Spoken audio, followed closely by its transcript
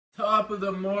Top of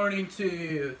the morning to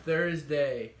you,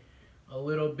 Thursday, a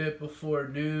little bit before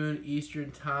noon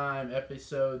Eastern Time,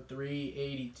 episode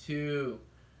 382.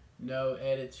 No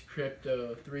edits,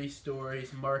 crypto, 3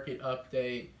 stories, market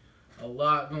update. A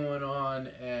lot going on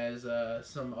as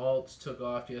some alts took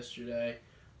off yesterday.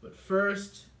 But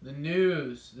first, the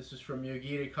news. This is from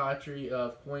Yogita Khatri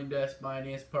of CoinDesk.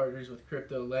 Binance partners with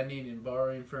crypto lending and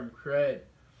borrowing firm Cred.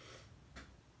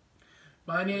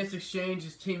 Binance Exchange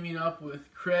is teaming up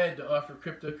with Cred to offer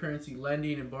cryptocurrency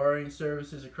lending and borrowing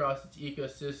services across its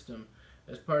ecosystem.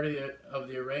 As part of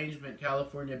the arrangement,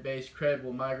 California-based Cred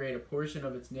will migrate a portion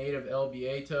of its native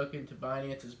LBA token to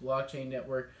Binance's blockchain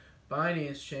network,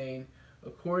 Binance Chain,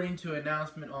 according to an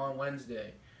announcement on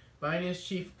Wednesday. Binance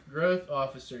Chief Growth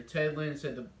Officer Ted Lin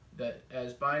said that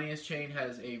as Binance Chain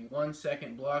has a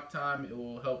 1-second block time, it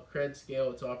will help Cred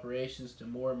scale its operations to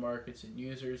more markets and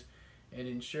users and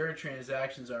ensure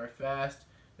transactions are fast,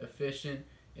 efficient,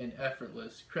 and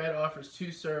effortless. Cred offers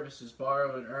 2 services,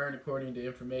 borrow and earn, according to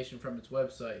information from its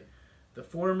website. The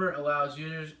former allows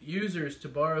users to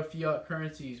borrow fiat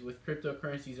currencies with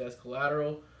cryptocurrencies as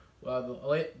collateral, while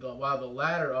the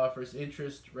latter offers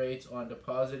interest rates on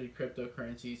deposited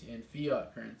cryptocurrencies and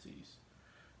fiat currencies.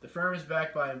 The firm is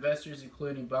backed by investors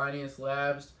including Binance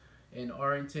Labs and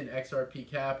Argentina XRP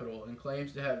Capital, and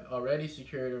claims to have already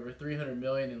secured over $300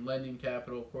 million in lending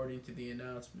capital, according to the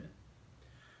announcement.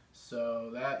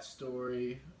 So that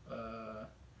story,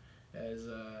 as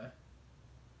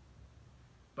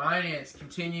Binance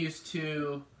continues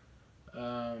to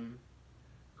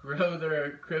grow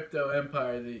their crypto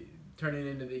empire, turning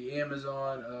into the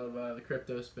Amazon of the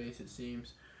crypto space, it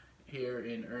seems, here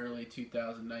in early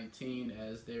 2019,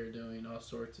 as they're doing all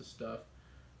sorts of stuff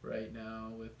right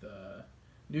now with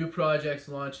new projects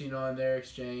launching on their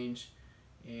exchange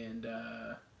and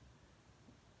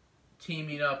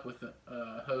teaming up with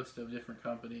a host of different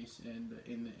companies and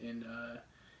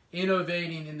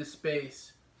innovating in the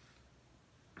space.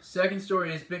 Second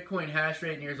story is Bitcoin hash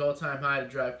rate nears all-time high to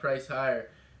drive price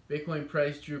higher. Bitcoin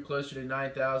price drew closer to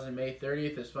 9,000 May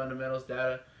 30th as fundamentals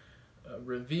data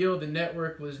revealed the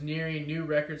network was nearing new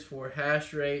records for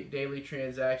hash rate, daily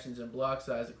transactions, and block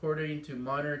size, according to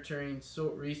monitoring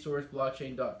resource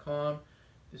blockchain.com.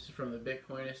 This is from the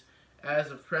Bitcoinist.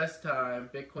 As of press time,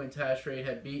 Bitcoin's hash rate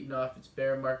had beaten off its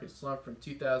bear market slump from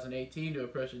 2018 to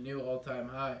approach a new all-time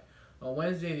high. On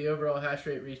Wednesday, the overall hash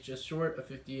rate reached just short of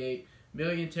 58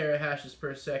 million terahashes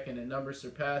per second, a number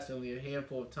surpassed only a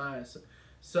handful of times,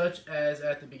 such as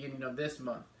at the beginning of this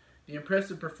month. The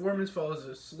impressive performance follows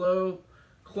a slow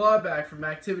clawback from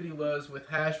activity lows, with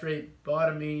hash rate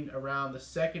bottoming around the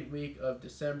second week of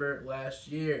December last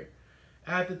year.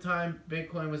 At the time,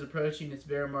 Bitcoin was approaching its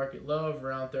bear market low of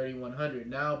around 3,100.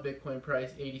 Now, Bitcoin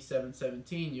price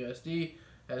 87.17 USD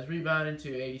has rebounded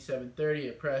to 87.30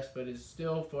 at press, but is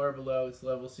still far below its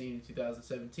level seen in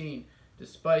 2017.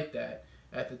 Despite that,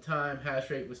 at the time, hash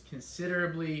rate was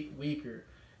considerably weaker.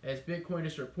 As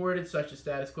Bitcoinist reported, such a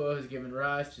status quo has given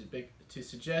rise to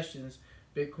suggestions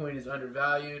Bitcoin is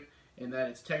undervalued and that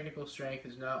its technical strength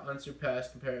is now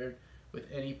unsurpassed compared with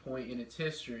any point in its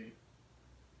history.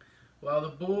 While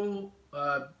the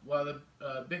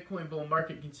Bitcoin bull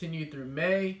market continued through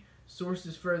May,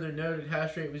 sources further noted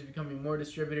hash rate was becoming more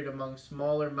distributed among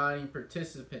smaller mining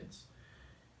participants.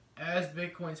 As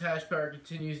Bitcoin's hash power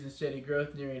continues in steady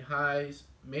growth, nearing highs,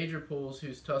 major pools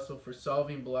whose tussle for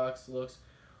solving blocks looks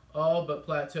all but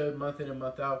plateaued month in and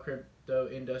month out, crypto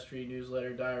industry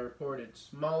newsletter Dyer reported.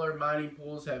 Smaller mining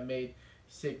pools have made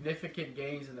significant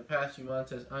gains in the past few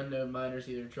months as unknown miners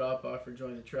either drop off or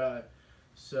join the tribe.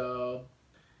 So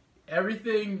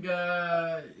everything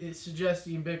is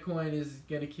suggesting Bitcoin is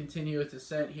going to continue its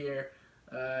ascent here,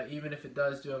 even if it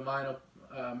does do a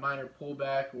minor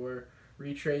pullback or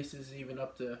retraces even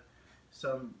up to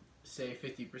some say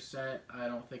 50%. I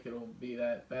don't think it'll be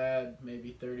that bad,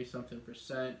 maybe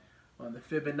 30-something% on the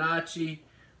Fibonacci,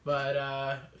 but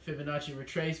Fibonacci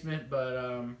retracement,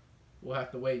 but we'll have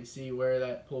to wait and see where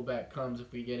that pullback comes,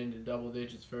 if we get into double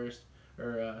digits first,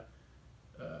 or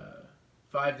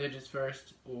 5 digits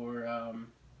first, or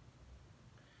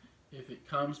if it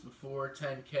comes before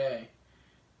 10K.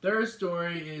 Third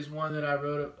story is one that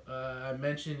I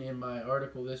mentioned in my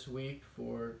article this week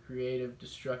for Creative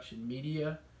Destruction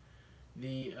Media.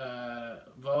 The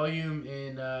volume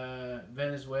in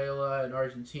Venezuela and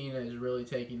Argentina is really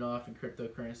taking off in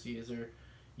cryptocurrency, as they're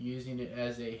using it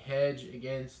as a hedge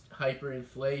against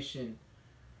hyperinflation.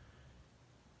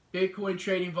 Bitcoin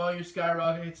trading volume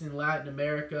skyrockets in Latin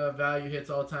America. Value hits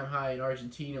all-time high in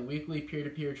Argentina. Weekly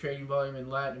peer-to-peer trading volume in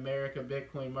Latin America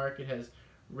Bitcoin market has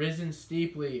risen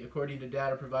steeply, according to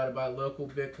data provided by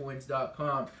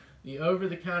localbitcoins.com. The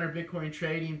over-the-counter Bitcoin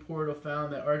trading portal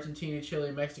found that Argentina,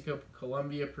 Chile, Mexico,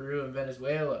 Colombia, Peru, and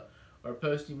Venezuela are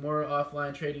posting more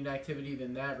offline trading activity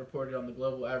than that reported on the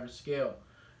global average scale.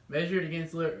 Measured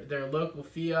against their local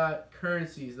fiat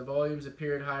currencies, the volumes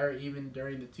appeared higher even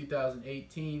during the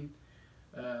 2018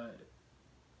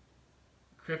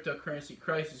 cryptocurrency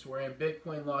crisis, wherein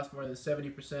Bitcoin lost more than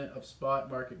 70% of spot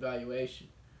market valuation.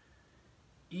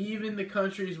 Even the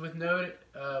countries which noted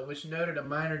a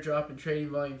minor drop in trading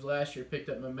volumes last year picked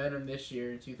up momentum this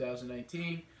year in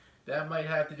 2019. That might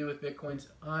have to do with Bitcoin's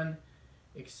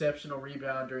unexceptional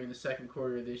rebound during the second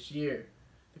quarter of this year.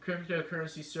 The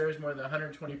cryptocurrency surged more than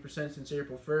 120% since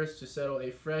April 1st to settle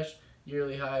a fresh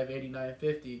yearly high of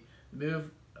 89.50. The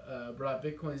move brought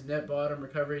Bitcoin's net bottom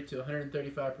recovery to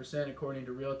 135% according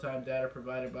to real-time data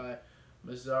provided by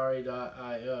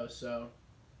Mazari.io. So,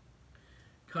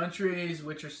 countries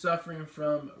which are suffering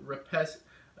from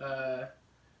the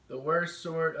worst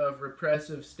sort of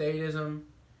repressive statism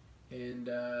and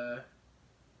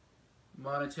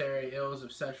monetary ills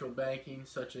of central banking,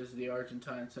 such as the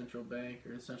Argentine Central Bank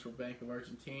or the Central Bank of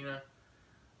Argentina,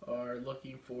 are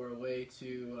looking for a way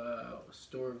to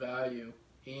store value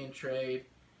and trade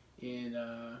in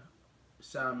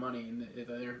sound money, and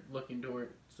they're looking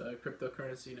towards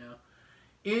cryptocurrency now.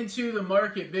 Into the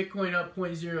market, Bitcoin up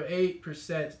 0.08%,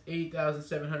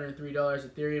 $8,703.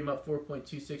 Ethereum up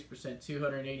 4.26%,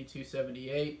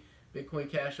 $282.78. Bitcoin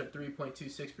Cash up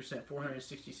 3.26%,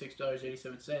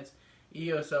 $466.87.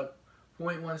 EOS up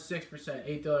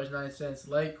 0.16%, $8.09.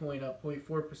 Litecoin up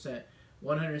 0.4%,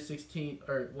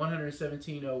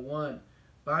 $117.01.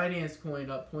 Binance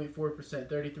Coin up 0.4%,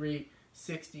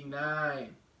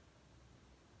 $33.69.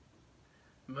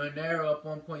 Monero up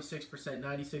 1.6%,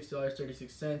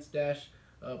 $96.36. Dash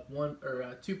up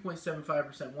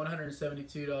 2.75%,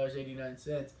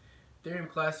 $172.89. Ethereum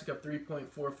Classic up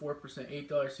 3.44%,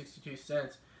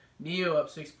 $8.62. Neo up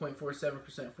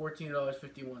 6.47%,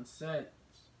 $14.51.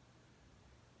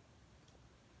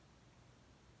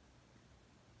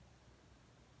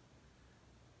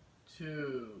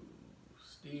 To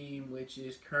Steem, which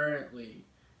is currently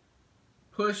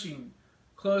pushing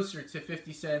closer to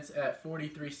 50 cents at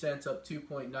 43 cents, up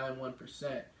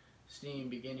 2.91%. Steem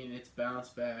beginning its bounce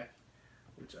back,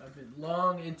 which I've been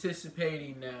long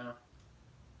anticipating now.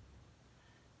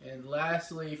 And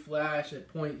lastly, Flash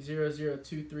at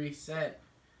 0.0023 cent,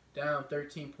 down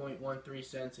 13.13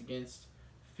 cents against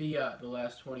fiat the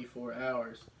last 24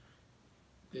 hours.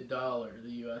 The dollar,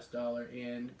 the US dollar,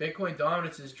 and Bitcoin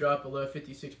dominance has dropped below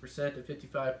 56% to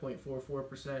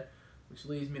 55.44%, which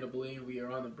leads me to believe we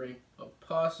are on the brink of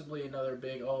possibly another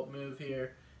big alt move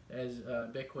here as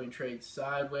Bitcoin trades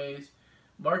sideways.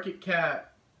 Market cap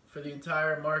for the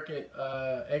entire market,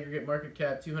 aggregate market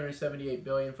cap,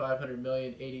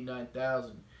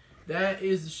 $278,500,000,089,000. That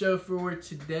is the show for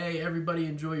today. Everybody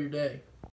enjoy your day.